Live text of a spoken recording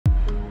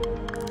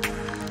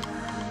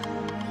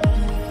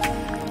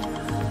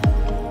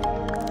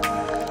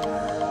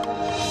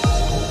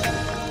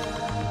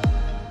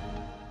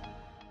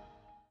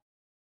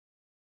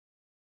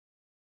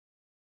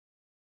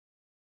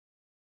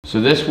So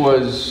this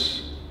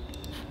was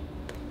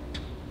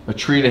a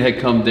tree that had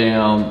come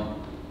down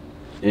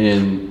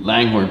in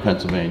Langhorne,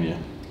 Pennsylvania,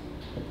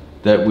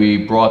 that we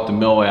brought the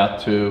mill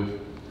out to.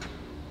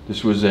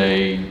 This was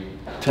a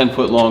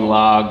 10-foot long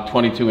log,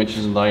 22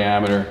 inches in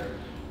diameter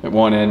at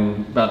one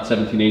end, about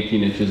 17,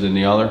 18 inches in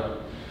the other.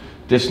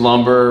 This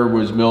lumber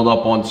was milled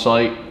up on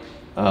site.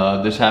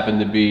 This happened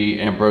to be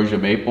ambrosia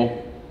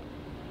maple.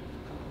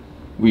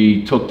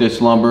 We took this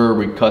lumber,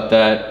 we cut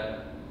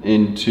that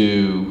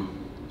into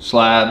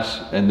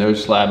slabs, and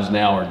those slabs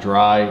now are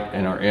dry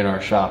and are in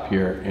our shop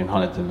here in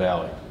Huntington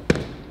Valley.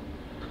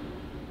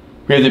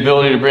 We have the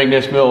ability to bring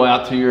this mill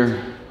out to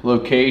your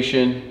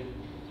location,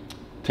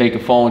 take a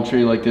fallen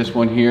tree like this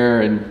one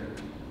here and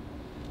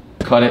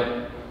cut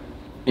it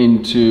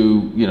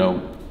into,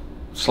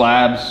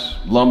 slabs,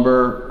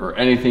 lumber, or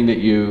anything that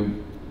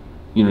you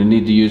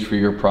need to use for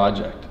your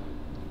project.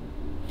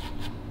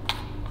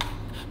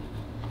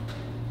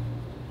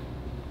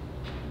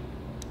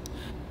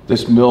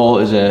 This mill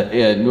is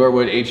a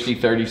Norwood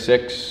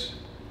HD36.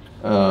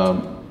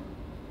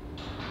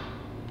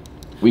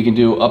 We can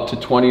do up to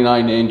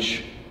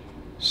 29-inch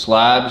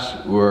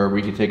slabs, or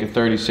we can take a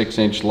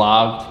 36-inch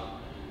log,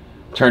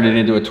 turn it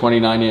into a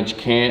 29-inch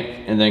cant,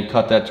 and then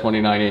cut that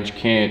 29-inch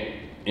cant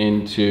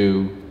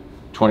into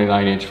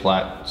 29-inch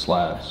flat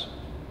slabs.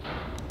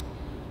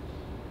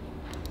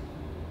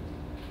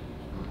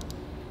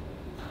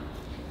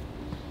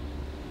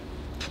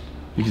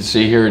 You can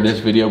see here in this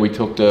video, we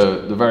took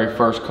the very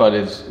first cut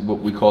is what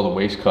we call the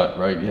waste cut,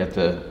 right? You have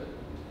to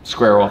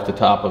square off the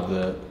top of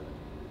the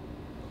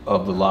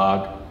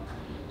log.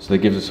 So that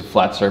gives us a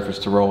flat surface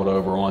to roll it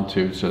over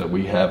onto, so that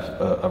we have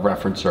a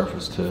reference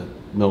surface to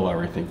mill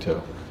everything to.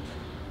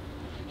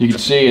 You can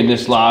see in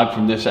this log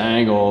from this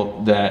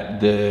angle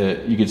that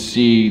you can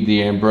see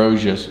the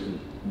ambrosia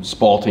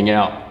spalting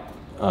out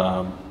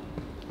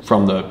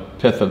from the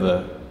pith of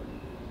the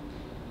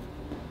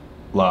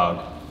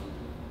log.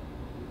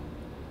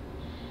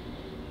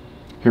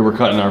 Here we're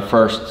cutting our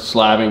first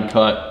slabbing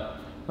cut.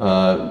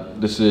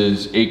 This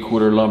is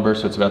 8-quarter lumber,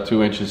 so it's about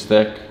 2 inches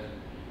thick.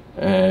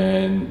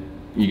 And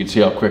you can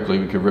see how quickly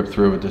we could rip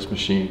through with this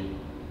machine.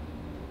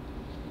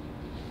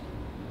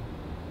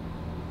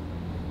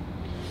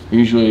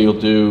 Usually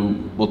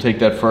we'll take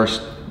that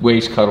first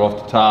waste cut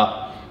off the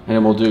top, and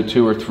then we'll do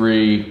 2 or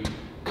 3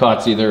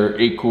 cuts, either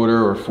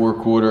 8-quarter or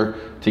 4-quarter,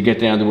 to get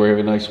down to where we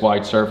have a nice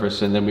wide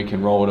surface, and then we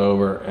can roll it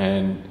over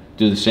and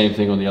do the same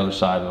thing on the other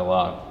side of the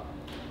log.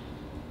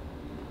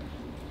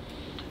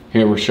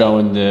 Here we're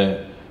showing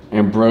the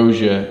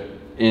ambrosia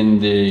in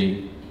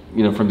the,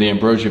 from the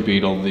ambrosia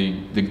beetle,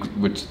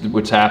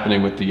 what's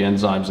happening with the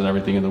enzymes and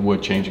everything in the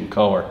wood changing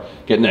color,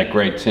 getting that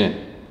gray tint.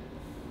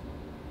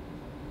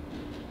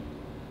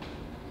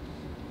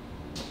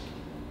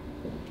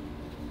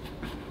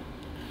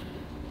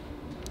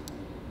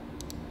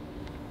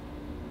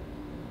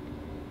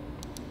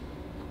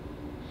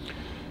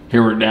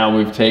 Here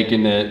we've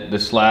taken the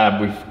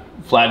slab, we've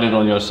flattened it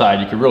on the other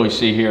side. You can really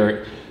see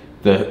here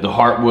the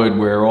heartwood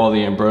where all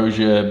the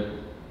ambrosia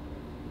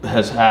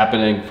has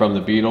happening from the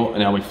beetle,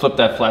 and now we flip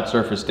that flat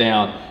surface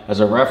down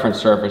as a reference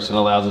surface, and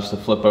allows us to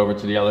flip over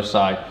to the other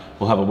side.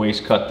 We'll have a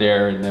waste cut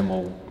there, and then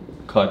we'll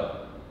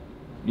cut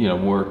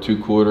more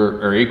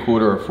 2-quarter or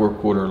 8-quarter or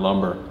 4-quarter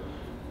lumber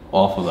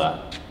off of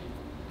that.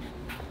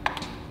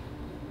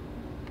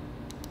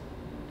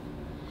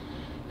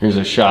 Here's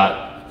a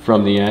shot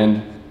from the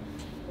end.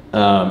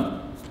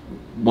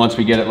 Once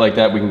we get it like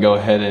that, we can go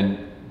ahead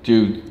and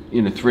do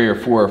 3 or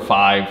 4 or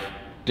 5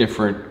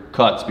 different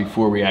cuts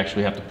before we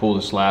actually have to pull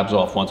the slabs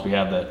off, once we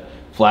have that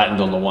flattened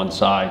on the one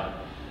side.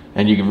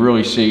 And you can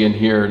really see in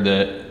here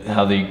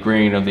how the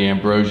grain of the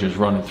ambrosia is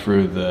running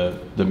through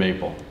the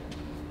maple.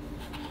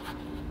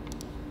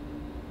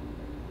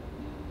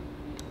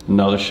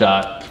 Another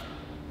shot,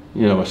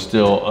 a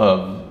still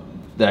of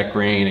that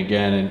grain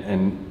again,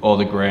 and all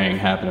the graying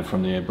happening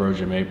from the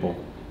ambrosia maple,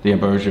 the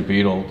ambrosia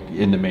beetle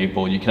in the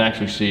maple. You can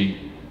actually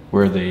see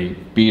where the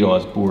beetle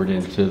has bored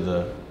into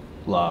the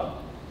log.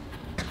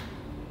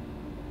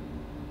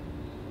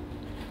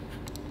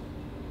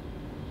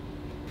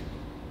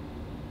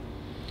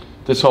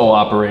 This whole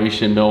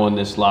operation, milling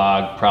this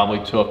log,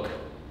 probably took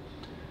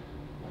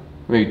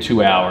maybe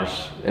 2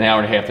 hours, an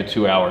hour and a half to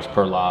 2 hours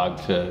per log,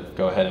 to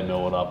go ahead and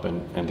mill it up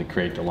and to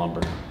create the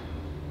lumber.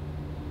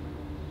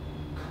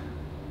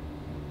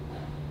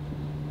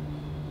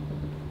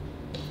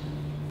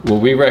 Well,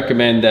 we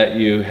recommend that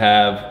you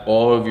have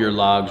all of your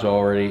logs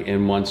already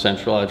in one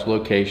centralized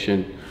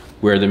location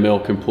where the mill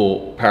can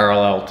pull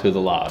parallel to the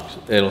logs.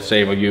 It'll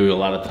save you a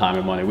lot of time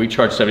and money. We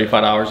charge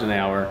 $75 an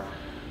hour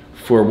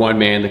for one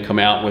man to come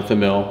out with the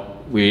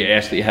mill. We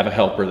ask that you have a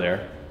helper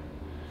there.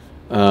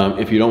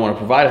 If you don't want to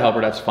provide a helper,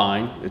 that's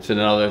fine. It's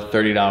another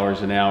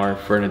 $30 an hour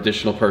for an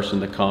additional person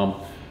to come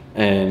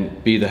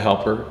and be the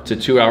helper. It's a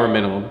 2-hour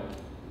minimum.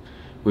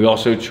 We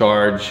also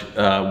charge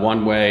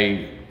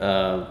one-way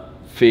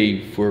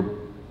fee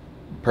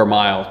per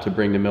mile to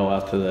bring the mill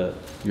out to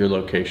your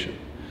location.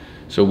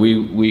 So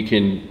we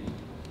can,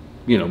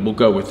 we'll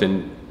go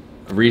within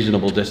a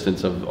reasonable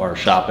distance of our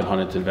shop in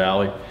Huntington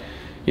Valley.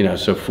 You know,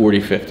 so 40,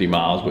 50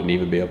 miles wouldn't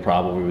even be a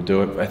problem. We would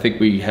do it. I think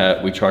we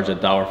charge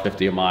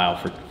 $1.50 a mile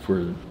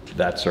for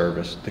that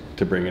service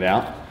to bring it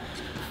out.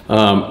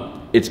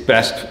 It's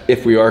best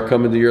if we are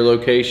coming to your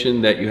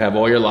location that you have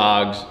all your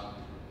logs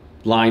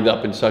lined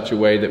up in such a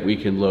way that we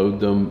can load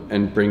them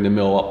and bring the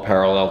mill up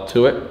parallel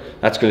to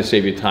it. That's going to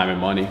save you time and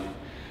money.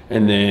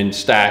 And then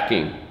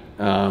stacking.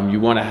 You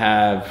want to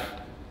have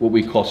what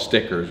we call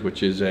stickers,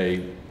 which is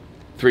a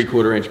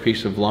 3/4 inch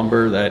piece of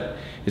lumber that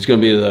is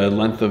going to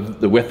be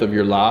the width of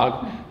your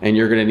log, and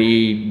you're going to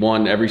need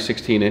one every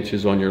 16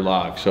 inches on your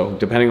log. So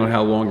depending on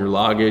how long your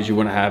log is, you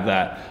want to have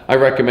that. I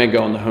recommend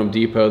going to Home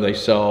Depot. They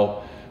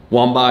sell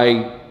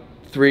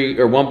 1x3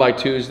 or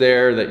 1x2s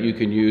there that you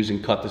can use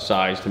and cut the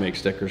size to make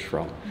stickers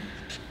from.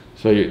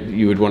 So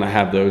you would want to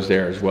have those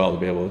there as well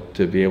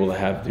to be able to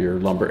have your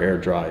lumber air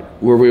dried.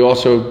 Where we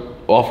also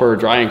offer a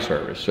drying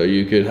service, so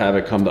you could have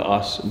it come to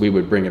us. We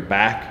would bring it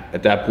back.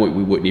 At that point,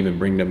 we wouldn't even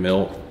bring the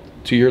mill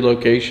to your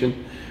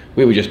location.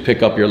 We would just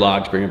pick up your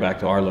logs, bring it back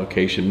to our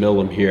location, mill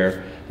them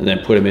here, and then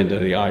put them into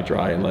the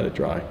iDry and let it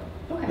dry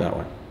that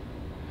way.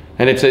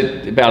 And it's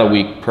about a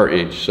week per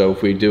inch. So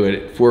if we do it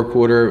at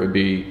 4/4, it would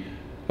be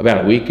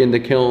about a week in the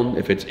kiln.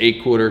 If it's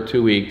 8/4,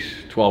 2 weeks,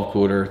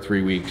 12/4,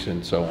 3 weeks,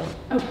 and so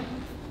on. Okay.